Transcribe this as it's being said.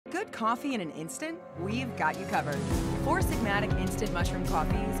good coffee in an instant? We've got you covered. 4 Sigmatic instant mushroom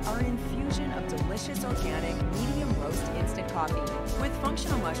coffees are an infusion of delicious organic medium roast instant coffee with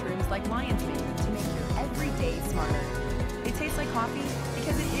functional mushrooms like lion's mane to make your everyday smarter. It tastes like coffee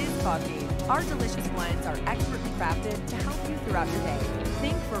because it is coffee. Our delicious blends are expertly crafted to help you throughout your day.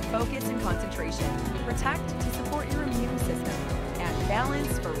 Think for focus and concentration, protect to support your immune system, and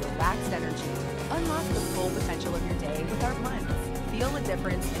balance for relaxed energy. Unlock the full potential of your day with our blends. Feel a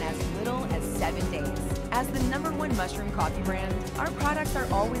difference in as little as 7 days. As the #1 mushroom coffee brand, our products are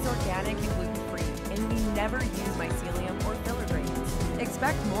always organic and gluten-free, and we never use mycelium or filler grains.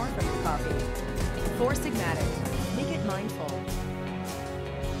 Expect more from your coffee. 4 Sigmatic. Make it mindful.